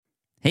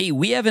Hey,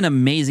 we have an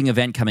amazing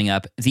event coming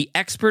up, the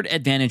Expert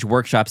Advantage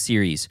Workshop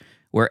Series,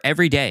 where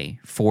every day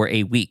for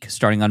a week,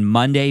 starting on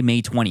Monday,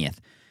 May 20th,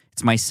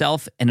 it's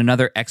myself and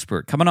another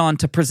expert coming on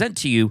to present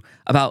to you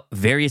about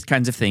various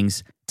kinds of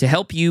things to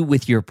help you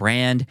with your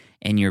brand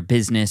and your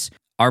business.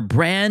 Our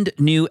brand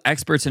new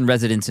experts and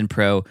residents in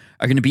Pro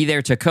are going to be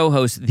there to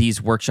co-host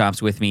these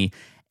workshops with me,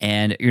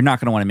 and you're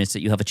not going to want to miss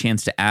it. You'll have a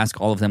chance to ask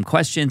all of them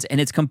questions,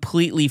 and it's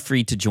completely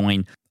free to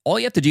join. All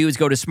you have to do is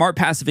go to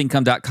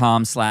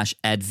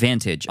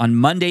smartpassiveincome.com/advantage. On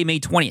Monday, May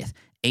 20th,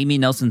 Amy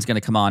Nelson's going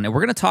to come on, and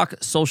we're going to talk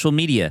social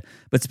media,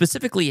 but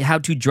specifically how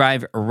to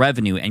drive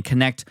revenue and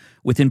connect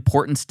with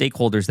important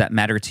stakeholders that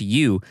matter to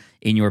you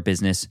in your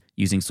business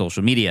using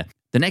social media.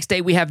 The next day,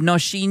 we have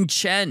Nosheen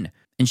Chen,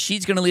 and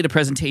she's going to lead a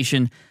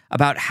presentation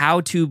about how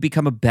to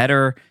become a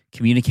better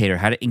communicator,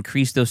 how to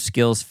increase those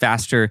skills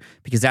faster,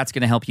 because that's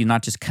going to help you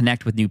not just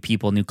connect with new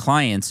people, new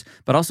clients,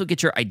 but also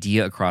get your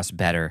idea across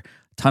better.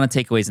 Ton of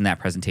takeaways in that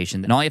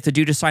presentation. And all you have to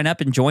do to sign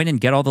up and join and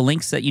get all the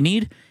links that you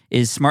need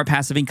is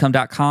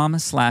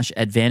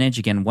smartpassiveincome.com/advantage.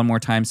 Again, one more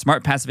time,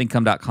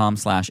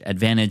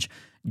 smartpassiveincome.com/advantage.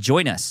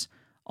 Join us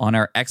on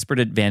our Expert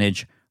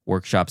Advantage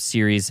Workshop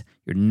Series.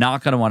 You're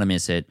not going to want to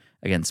miss it.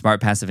 Again,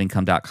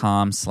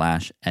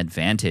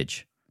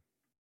 smartpassiveincome.com/advantage.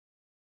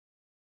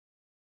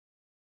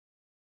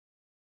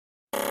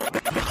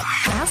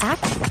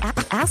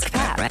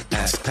 AskPat.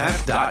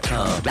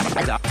 AskPat.com.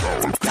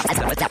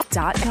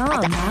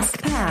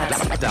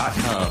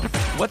 AskPat.com.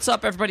 What's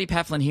up, everybody?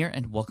 Pat Flynn here,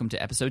 and welcome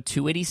to episode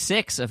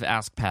 286 of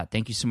Ask Pat.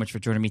 Thank you so much for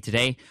joining me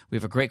today. We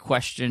have a great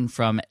question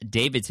from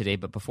David today,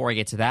 but before I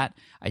get to that,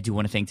 I do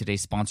want to thank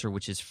today's sponsor,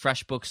 which is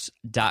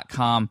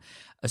FreshBooks.com,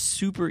 a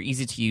super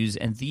easy to use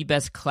and the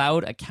best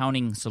cloud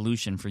accounting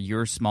solution for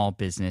your small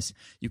business.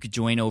 You could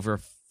join over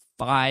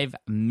 5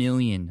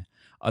 million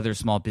other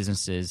small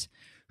businesses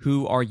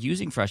who are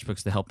using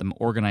FreshBooks to help them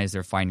organize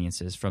their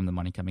finances, from the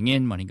money coming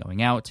in, money going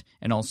out,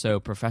 and also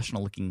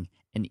professional looking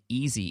and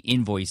easy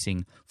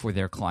invoicing for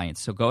their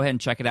clients. So go ahead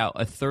and check it out.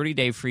 A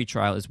 30-day free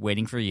trial is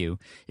waiting for you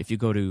if you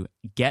go to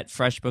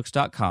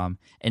getfreshbooks.com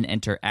and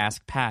enter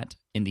Ask Pat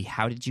in the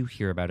How Did You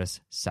Hear About Us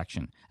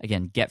section.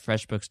 Again,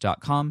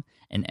 getfreshbooks.com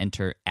and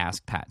enter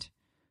Ask Pat.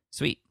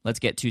 Sweet. Let's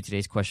get to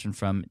today's question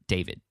from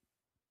David.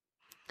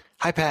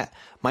 Hi, Pat.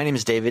 My name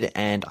is David,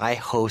 and I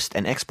host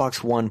an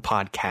Xbox One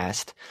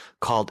podcast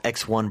called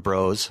X1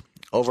 Bros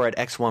over at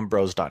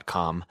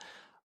x1bros.com.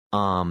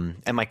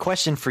 And my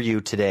question for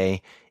you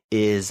today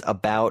is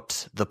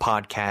about the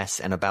podcast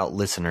and about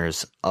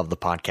listeners of the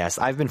podcast.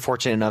 I've been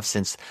fortunate enough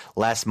since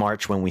last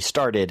March, when we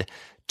started,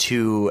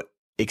 to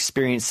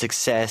experience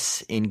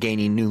success in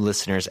gaining new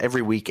listeners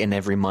every week and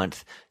every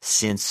month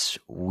since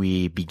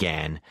we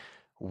began.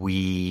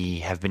 We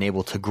have been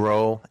able to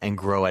grow and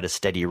grow at a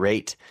steady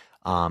rate.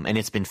 And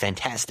it's been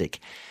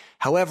fantastic.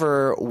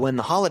 However, when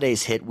the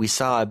holidays hit, we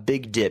saw a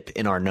big dip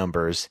in our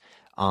numbers,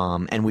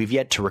 and we've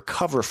yet to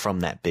recover from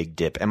that big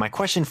dip. And my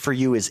question for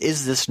you is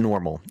this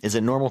normal? Is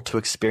it normal to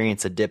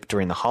experience a dip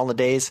during the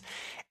holidays?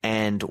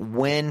 And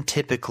when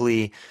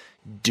typically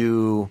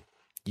do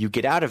you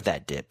get out of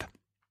that dip?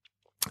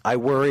 I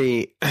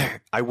worry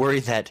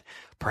that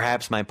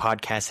perhaps my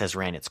podcast has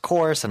ran its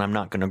course and I'm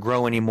not going to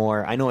grow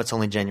anymore. I know it's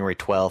only January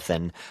 12th,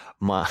 and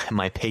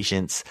my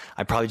patience,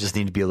 I probably just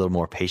need to be a little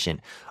more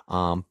patient.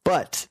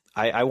 But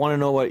I want to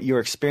know what your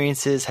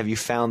experience is. Have you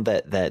found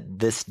that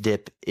this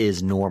dip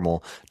is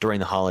normal during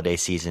the holiday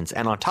seasons?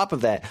 And on top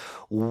of that,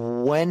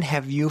 when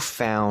have you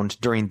found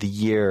during the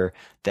year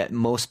that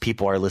most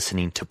people are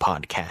listening to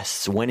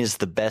podcasts? When is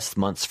the best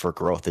months for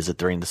growth? Is it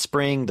during the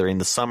spring, during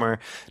the summer,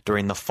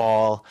 during the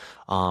fall?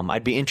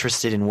 I'd be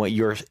interested in what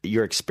your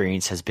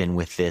experience has been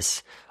with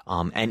this.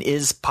 And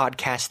is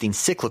podcasting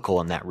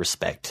cyclical in that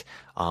respect?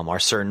 Are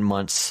certain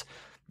months,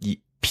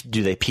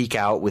 do they peak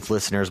out with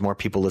listeners, more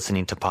people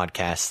listening to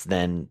podcasts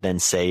than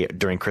say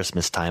during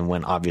Christmas time,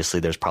 when obviously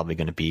there's probably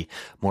going to be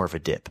more of a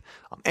dip?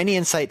 Any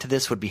insight to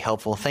this would be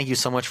helpful. Thank you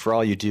so much for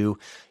all you do.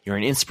 You're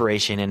an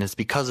inspiration, and it's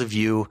because of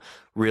you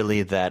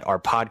really that our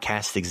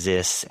podcast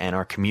exists and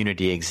our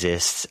community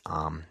exists.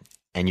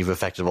 And you've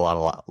affected a lot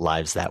of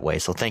lives that way.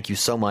 So thank you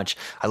so much.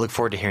 I look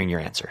forward to hearing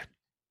your answer.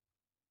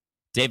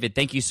 David,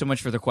 thank you so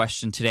much for the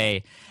question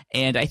today.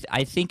 And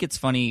I think it's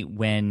funny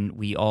when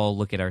we all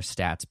look at our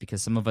stats,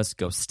 because some of us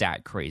go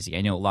stat crazy.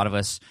 I know a lot of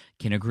us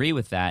can agree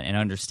with that and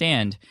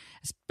understand,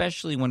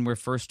 especially when we're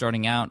first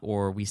starting out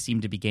or we seem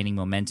to be gaining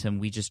momentum.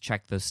 We just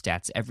check those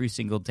stats every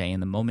single day.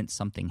 And the moment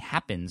something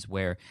happens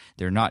where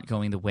they're not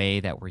going the way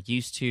that we're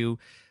used to,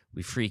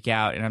 we freak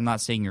out. And I'm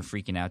not saying you're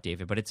freaking out,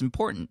 David, but it's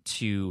important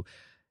to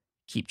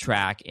keep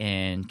track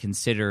and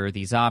consider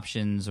these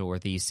options or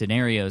these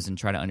scenarios and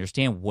try to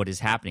understand what is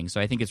happening. So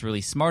I think it's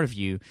really smart of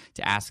you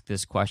to ask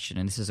this question,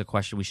 and this is a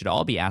question we should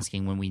all be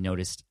asking when we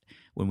notice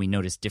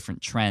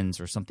different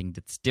trends or something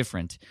that's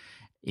different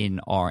in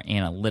our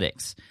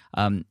analytics.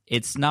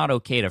 It's not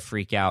okay to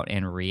freak out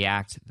and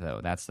react, though.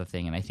 That's the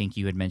thing. And I think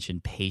you had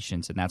mentioned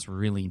patience, and that's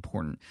really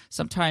important.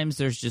 Sometimes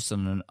there's just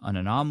an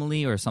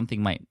anomaly, or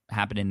something might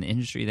happen in the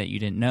industry that you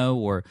didn't know,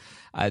 or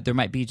there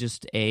might be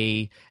just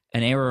a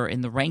an error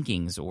in the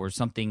rankings or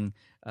something,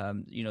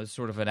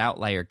 sort of an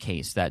outlier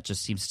case that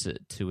just seems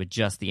to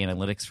adjust the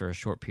analytics for a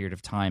short period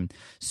of time.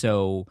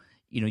 So,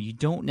 you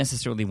don't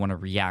necessarily want to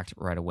react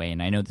right away.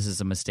 And I know this is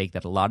a mistake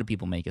that a lot of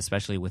people make,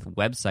 especially with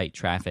website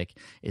traffic,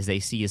 is they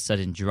see a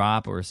sudden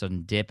drop or a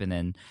sudden dip, and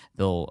then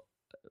they'll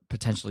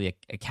potentially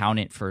account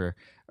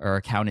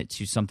it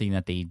to something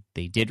that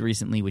they did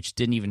recently, which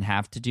didn't even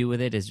have to do with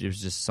it. It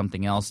was just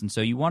something else. And so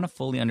you want to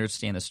fully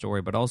understand the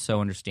story, but also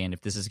understand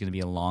if this is going to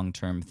be a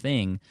long-term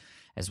thing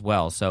as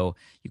well. So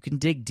you can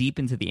dig deep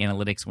into the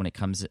analytics when it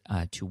comes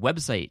to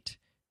website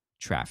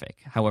traffic.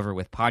 However,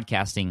 with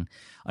podcasting,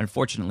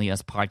 unfortunately,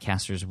 us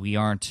podcasters, we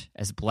aren't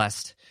as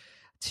blessed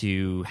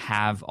to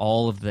have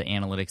all of the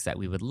analytics that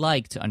we would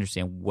like to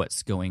understand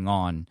what's going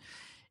on.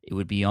 It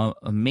would be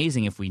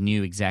amazing if we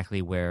knew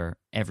exactly where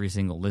every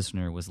single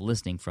listener was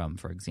listening from,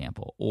 for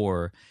example.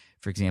 Or,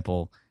 for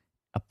example,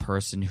 a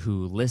person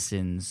who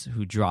listens,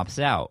 who drops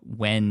out.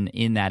 When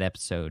in that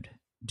episode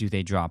do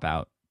they drop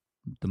out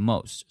the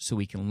most? So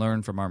we can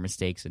learn from our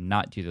mistakes and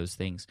not do those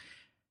things.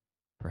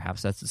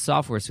 Perhaps that's a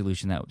software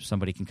solution that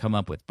somebody can come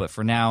up with. But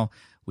for now,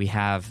 we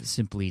have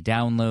simply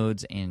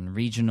downloads in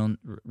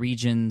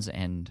regions,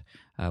 and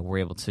we're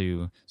able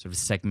to sort of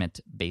segment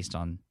based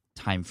on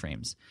time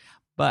frames.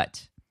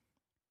 But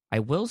I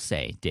will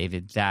say,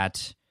 David,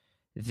 that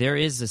there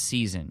is a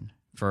season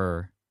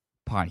for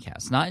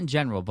podcasts. Not in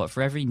general, but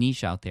for every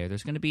niche out there.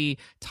 There's going to be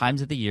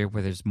times of the year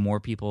where there's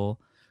more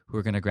people who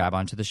are going to grab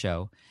onto the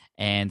show,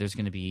 and there's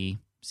going to be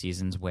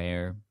seasons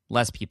where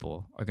less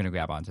people are going to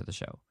grab onto the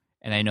show.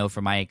 And I know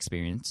from my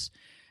experience,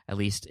 at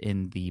least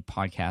in the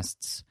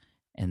podcasts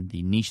and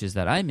the niches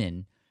that I'm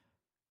in,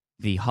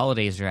 the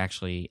holidays are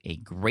actually a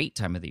great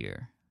time of the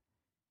year.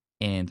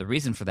 And the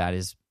reason for that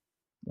is,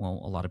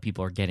 well, a lot of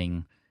people are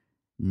getting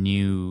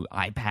new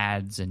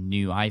iPads and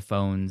new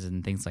iPhones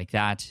and things like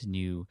that,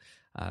 new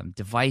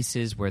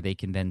devices where they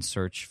can then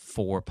search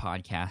for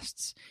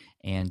podcasts.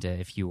 And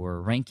if you are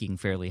ranking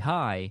fairly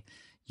high,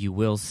 you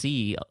will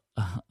see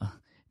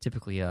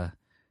typically a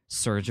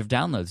surge of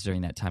downloads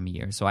during that time of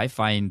year. So I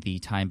find the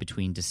time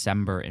between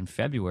December and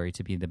February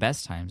to be the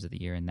best times of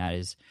the year, and that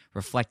is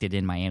reflected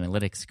in my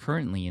analytics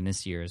currently in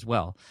this year as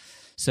well.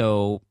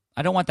 So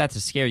I don't want that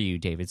to scare you,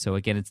 David. So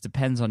again, it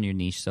depends on your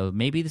niche. So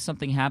maybe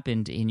something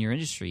happened in your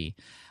industry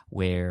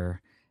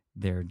where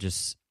there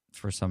just,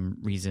 for some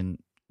reason,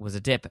 was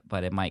a dip,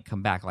 but it might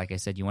come back. Like I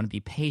said, you want to be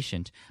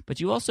patient, but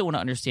you also want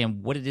to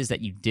understand what it is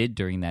that you did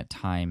during that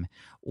time,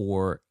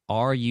 or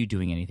are you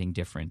doing anything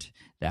different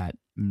that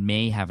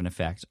may have an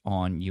effect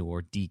on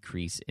your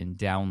decrease in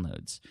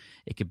downloads?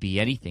 It could be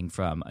anything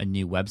from a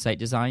new website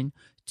design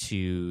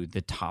to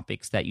the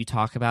topics that you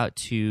talk about,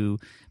 to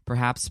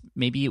perhaps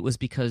maybe it was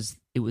because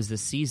it was the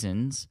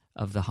seasons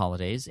of the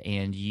holidays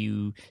and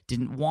you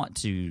didn't want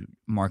to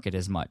market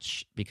as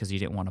much because you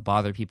didn't want to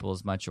bother people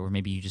as much, or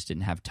maybe you just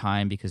didn't have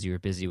time because you were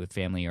busy with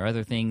family or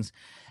other things,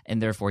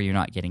 and therefore you're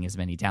not getting as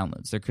many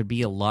downloads. There could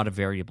be a lot of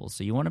variables.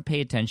 So you want to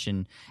pay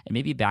attention and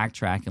maybe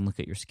backtrack and look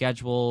at your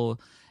schedule,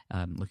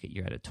 look at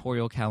your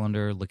editorial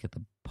calendar, look at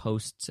the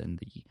posts and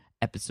the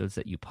episodes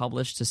that you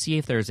publish to see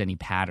if there's any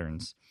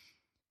patterns.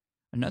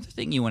 Another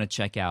thing you want to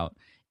check out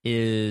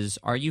is,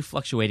 are you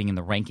fluctuating in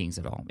the rankings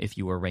at all, if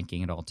you were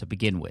ranking at all to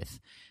begin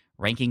with?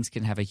 Rankings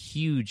can have a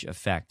huge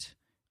effect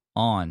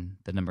on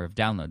the number of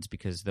downloads,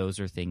 because those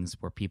are things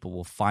where people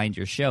will find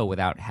your show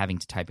without having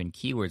to type in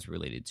keywords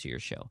related to your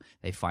show.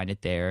 They find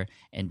it there,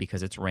 and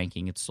because it's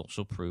ranking, it's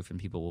social proof, and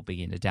people will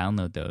begin to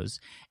download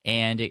those.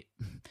 And it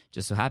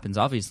just so happens,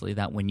 obviously,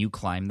 that when you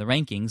climb the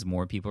rankings,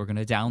 more people are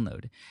going to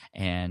download.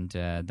 And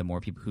the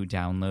more people who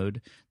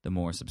download, the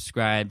more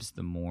subscribes,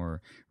 the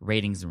more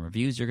ratings and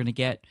reviews you're going to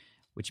get,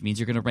 which means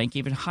you're going to rank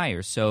even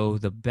higher. So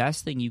the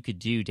best thing you could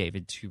do,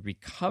 David, to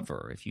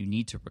recover, if you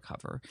need to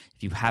recover,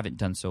 if you haven't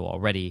done so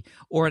already,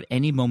 or at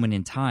any moment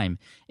in time,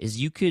 is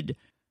you could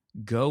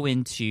go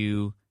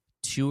into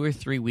 2 or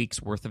 3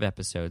 weeks worth of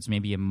episodes,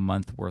 maybe a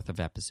month worth of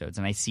episodes.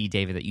 And I see,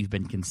 David, that you've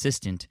been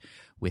consistent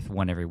with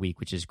one every week,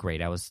 which is great.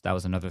 That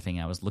was another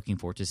thing I was looking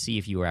for, to see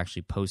if you were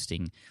actually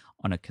posting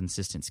on a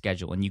consistent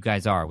schedule. And you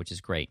guys are, which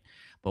is great.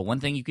 But one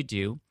thing you could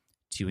do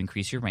to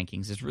increase your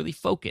rankings is really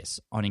focus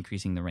on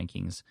increasing the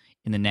rankings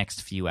in the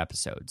next few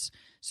episodes.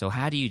 So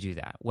how do you do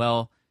that?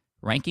 Well,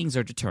 rankings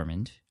are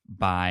determined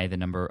by the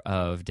number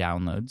of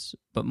downloads,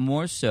 but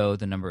more so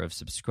the number of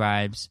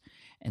subscribes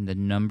and the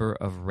number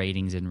of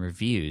ratings and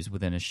reviews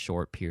within a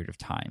short period of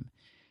time.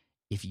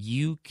 If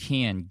you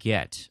can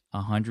get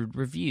 100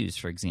 reviews,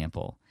 for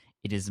example,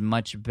 it is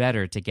much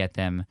better to get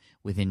them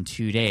within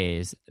 2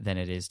 days than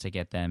it is to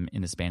get them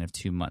in the span of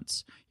 2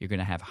 months. You're going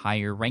to have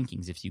higher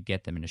rankings if you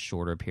get them in a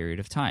shorter period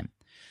of time.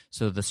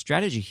 So the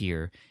strategy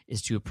here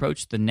is to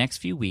approach the next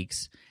few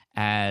weeks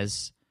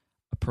as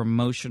a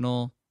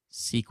promotional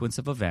sequence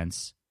of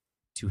events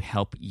to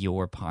help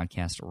your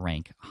podcast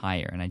rank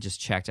higher. And I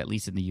just checked, at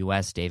least in the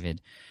US,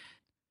 David,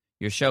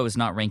 your show is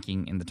not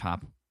ranking in the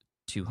top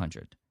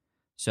 200.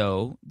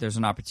 So there's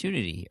an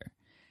opportunity here.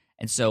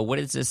 And so what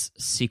is this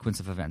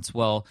sequence of events?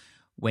 Well,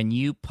 when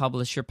you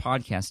publish your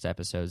podcast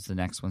episodes, the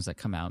next ones that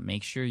come out,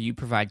 make sure you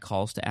provide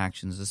calls to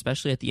actions,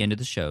 especially at the end of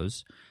the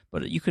shows,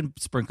 but you can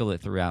sprinkle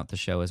it throughout the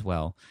show as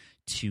well,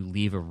 to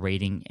leave a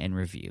rating and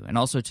review, and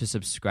also to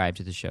subscribe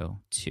to the show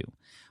too.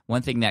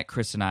 One thing that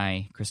Chris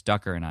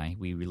Ducker and I,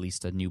 we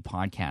released a new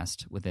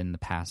podcast within the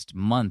past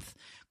month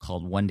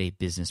called One Day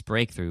Business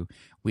Breakthrough.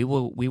 We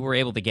were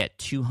able to get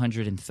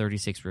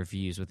 236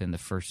 reviews within the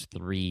first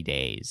 3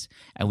 days,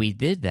 and we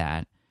did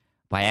that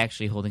by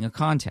actually holding a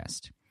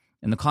contest.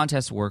 And the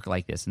contests work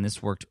like this, and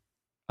this worked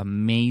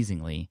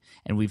amazingly,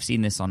 and we've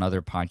seen this on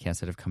other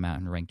podcasts that have come out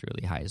and ranked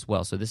really high as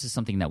well. So this is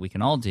something that we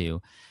can all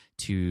do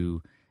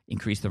to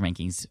increase the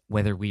rankings,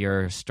 whether we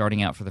are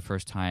starting out for the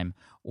first time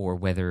or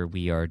whether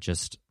we are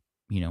just,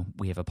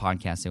 we have a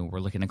podcast and we're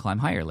looking to climb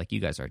higher like you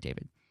guys are,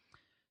 David.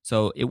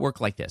 So it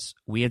worked like this.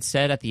 We had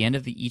said at the end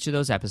of each of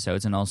those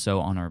episodes, and also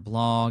on our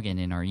blog and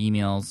in our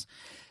emails,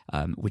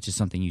 which is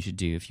something you should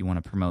do if you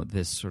want to promote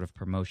this sort of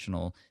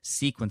promotional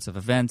sequence of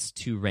events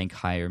to rank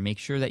higher. Make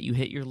sure that you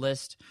hit your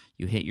list,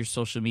 you hit your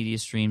social media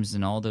streams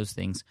and all those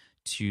things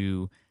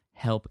to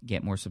help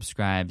get more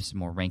subscribes,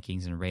 more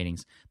rankings and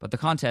ratings. But the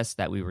contest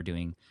that we were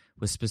doing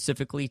was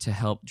specifically to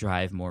help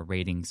drive more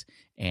ratings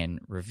and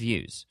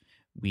reviews.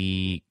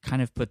 We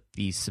kind of put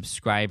the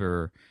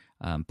subscriber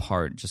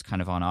part just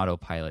kind of on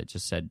autopilot,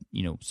 just said,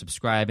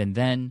 subscribe and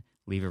then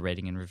leave a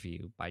rating and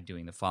review by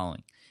doing the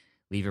following.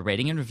 Leave a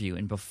rating and review,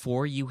 and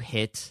before you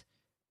hit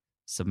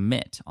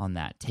submit on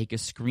that, take a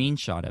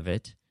screenshot of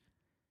it,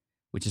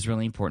 which is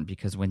really important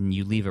because when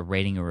you leave a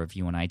rating or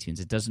review on iTunes,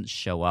 it doesn't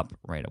show up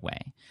right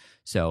away.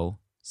 So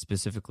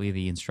specifically,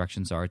 the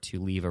instructions are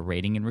to leave a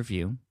rating and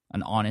review,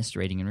 an honest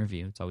rating and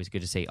review. It's always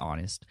good to say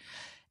honest.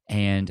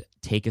 And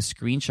take a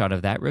screenshot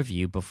of that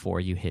review before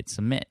you hit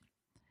submit.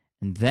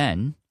 And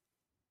then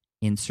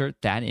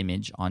insert that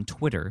image on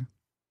Twitter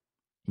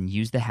and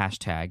use the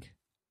hashtag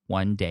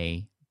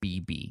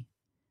OneDayBB.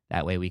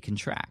 That way we can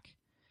track.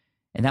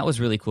 And that was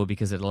really cool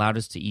because it allowed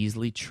us to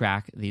easily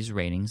track these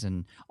ratings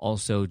and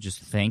also just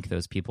thank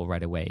those people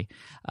right away.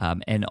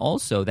 And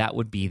also that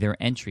would be their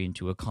entry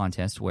into a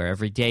contest where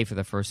every day for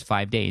the first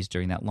 5 days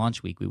during that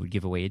launch week, we would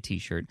give away a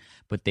t-shirt,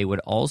 but they would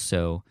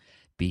also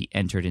be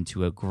entered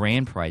into a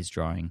grand prize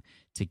drawing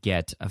to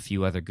get a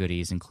few other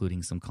goodies,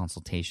 including some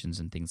consultations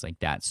and things like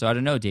that. So I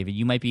don't know, David,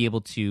 you might be able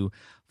to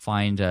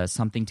find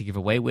something to give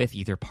away with,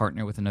 either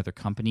partner with another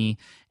company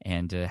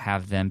and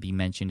have them be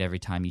mentioned every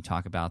time you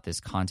talk about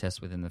this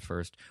contest within the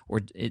first,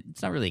 or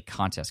it's not really a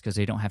contest because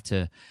they don't have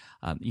to,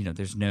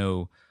 there's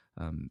no,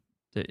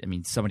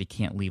 somebody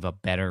can't leave a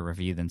better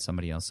review than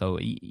somebody else. So,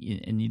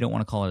 and you don't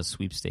want to call it a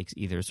sweepstakes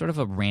either. It's sort of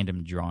a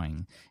random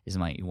drawing is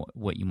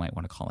what you might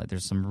want to call it.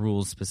 There's some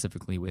rules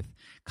specifically with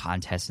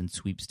contests and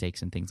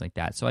sweepstakes and things like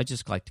that. So I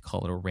just like to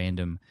call it a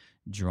random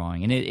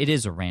drawing. And it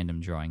is a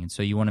random drawing. And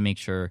so you want to make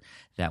sure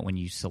that when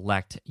you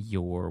select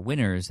your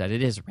winners that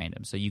it is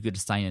random. So you could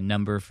assign a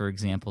number, for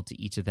example,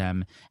 to each of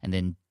them and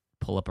then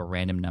pull up a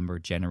random number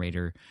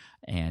generator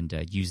and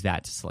use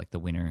that to select the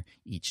winner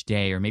each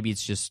day, or maybe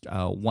it's just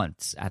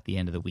once at the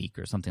end of the week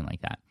or something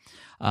like that.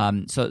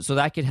 So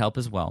that could help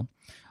as well.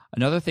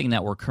 Another thing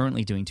that we're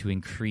currently doing to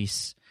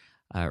increase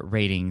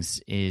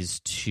ratings is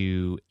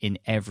to, in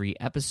every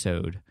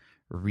episode,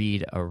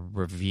 read a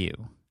review.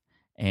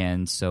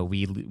 And so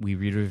we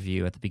read a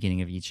review at the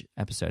beginning of each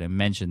episode. I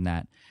mentioned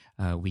that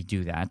we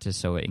do that,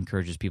 so it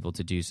encourages people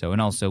to do so.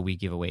 And also we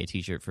give away a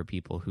t-shirt for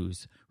people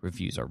whose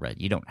reviews are read.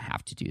 You don't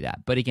have to do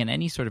that. But again,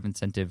 any sort of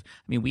incentive,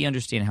 we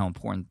understand how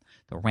important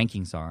the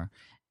rankings are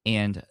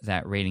and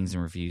that ratings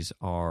and reviews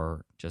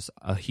are just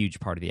a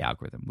huge part of the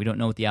algorithm. We don't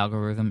know what the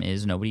algorithm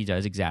is. Nobody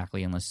does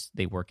exactly unless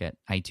they work at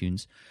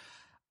iTunes.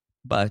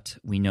 But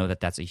we know that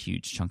that's a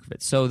huge chunk of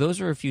it. So those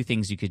are a few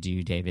things you could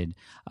do, David.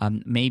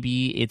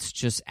 Maybe it's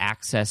just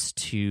access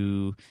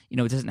to, it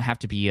doesn't have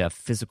to be a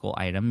physical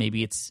item.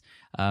 Maybe it's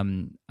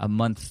a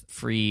month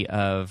free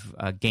of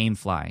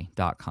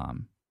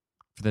Gamefly.com.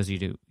 For those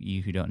of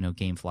you who don't know,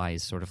 Gamefly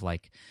is sort of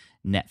like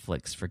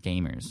Netflix for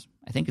gamers.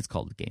 I think it's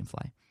called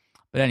Gamefly.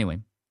 But anyway,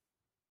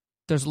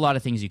 there's a lot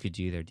of things you could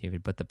do there,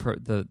 David. But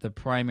the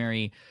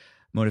primary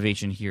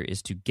motivation here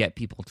is to get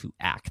people to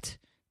act,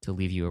 to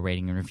leave you a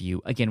rating and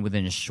review, again,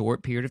 within a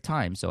short period of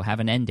time. So have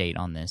an end date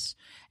on this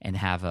and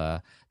have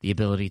the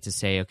ability to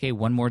say, okay,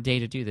 one more day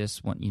to do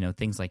this,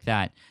 things like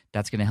that.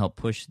 That's going to help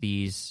push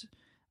these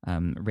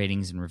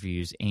ratings and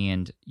reviews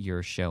and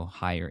your show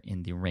higher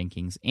in the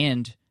rankings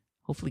and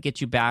hopefully get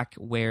you back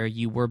where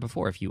you were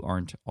before if you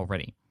aren't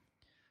already.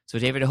 So,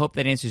 David, I hope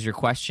that answers your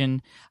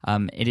question.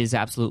 It is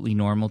absolutely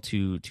normal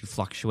to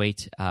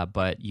fluctuate,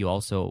 but you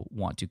also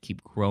want to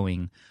keep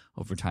growing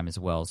over time as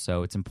well.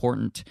 So it's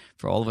important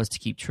for all of us to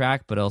keep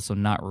track, but also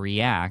not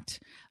react.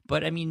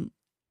 But,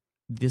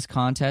 this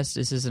contest,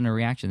 this isn't a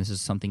reaction. This is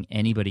something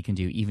anybody can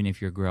do, even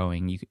if you're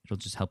growing. It'll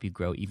just help you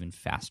grow even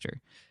faster.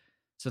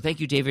 So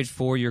thank you, David,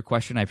 for your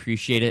question. I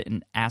appreciate it.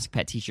 And Ask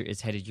Pat T-shirt is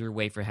headed your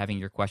way for having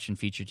your question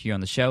featured here on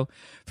the show.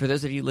 For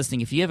those of you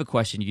listening, if you have a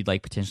question you'd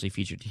like potentially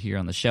featured here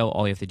on the show,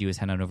 all you have to do is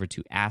head on over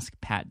to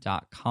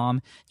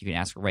askpat.com. You can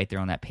ask right there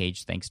on that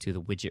page thanks to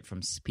the widget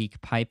from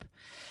SpeakPipe.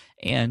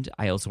 And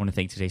I also want to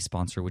thank today's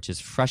sponsor, which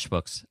is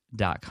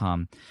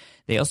FreshBooks.com.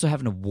 They also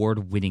have an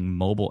award-winning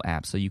mobile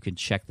app, so you can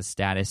check the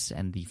status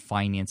and the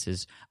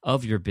finances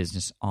of your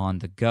business on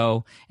the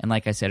go. And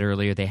like I said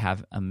earlier, they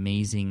have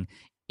amazing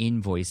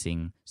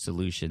invoicing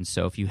solutions.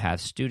 So if you have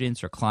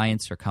students or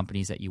clients or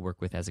companies that you work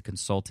with as a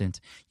consultant,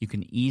 you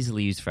can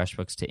easily use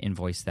FreshBooks to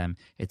invoice them.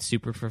 It's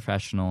super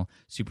professional,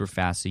 super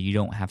fast, so you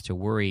don't have to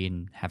worry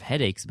and have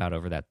headaches about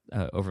over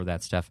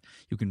that stuff.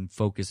 You can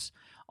focus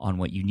on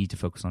what you need to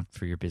focus on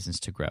for your business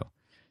to grow.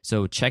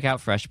 So check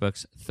out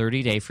FreshBooks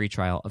 30-day free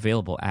trial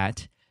available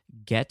at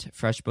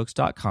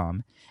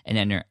getfreshbooks.com and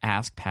enter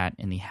Ask Pat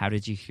in the How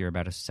Did You Hear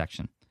About Us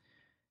section.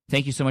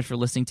 Thank you so much for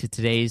listening to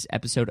today's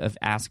episode of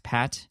Ask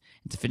Pat.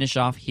 And to finish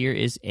off, here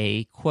is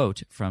a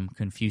quote from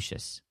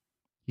Confucius.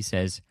 He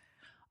says,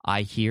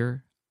 "I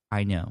hear,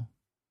 I know.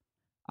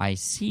 I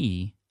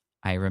see,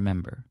 I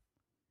remember.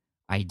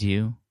 I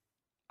do,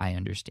 I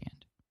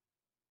understand."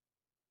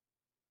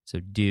 So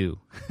do.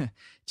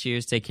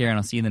 Cheers, take care, and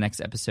I'll see you in the next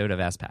episode of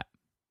Ask Pat.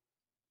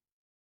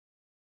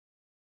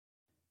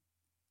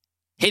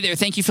 Hey there,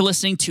 thank you for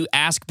listening to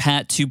Ask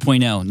Pat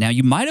 2.0. Now,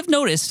 you might have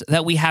noticed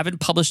that we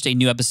haven't published a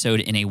new episode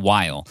in a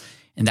while.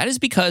 And that is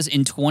because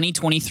in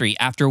 2023,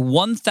 after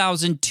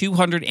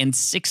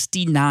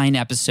 1,269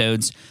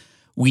 episodes,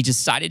 we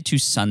decided to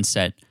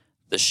sunset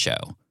the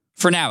show.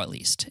 For now, at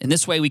least. In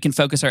this way, we can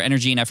focus our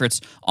energy and efforts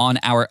on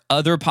our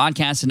other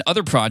podcasts and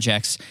other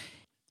projects.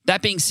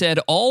 That being said,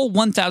 all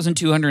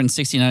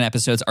 1,269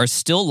 episodes are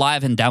still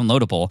live and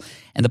downloadable,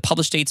 and the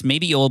published dates may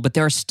be old, but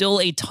there are still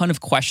a ton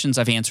of questions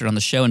I've answered on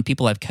the show and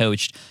people I've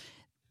coached.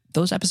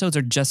 Those episodes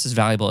are just as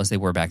valuable as they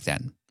were back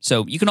then.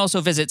 So you can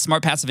also visit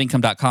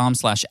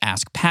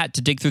smartpassiveincome.com/askpat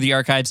to dig through the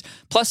archives.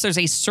 Plus, there's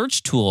a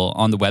search tool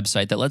on the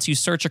website that lets you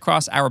search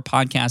across our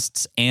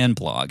podcasts and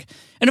blog.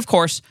 And of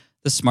course,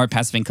 the Smart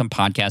Passive Income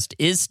podcast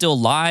is still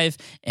live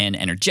and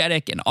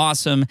energetic and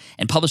awesome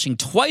and publishing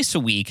twice a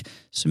week.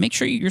 So make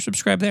sure you're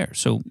subscribed there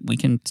so we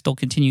can still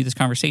continue this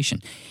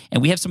conversation.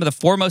 And we have some of the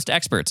foremost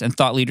experts and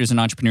thought leaders in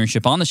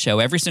entrepreneurship on the show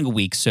every single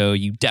week, so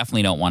you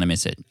definitely don't want to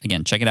miss it.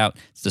 Again, check it out.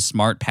 It's the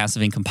Smart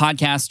Passive Income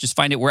podcast. Just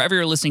find it wherever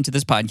you're listening to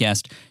this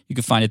podcast. You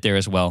can find it there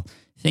as well.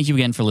 Thank you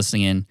again for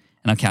listening in,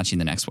 and I'll catch you in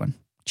the next one.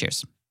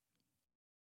 Cheers.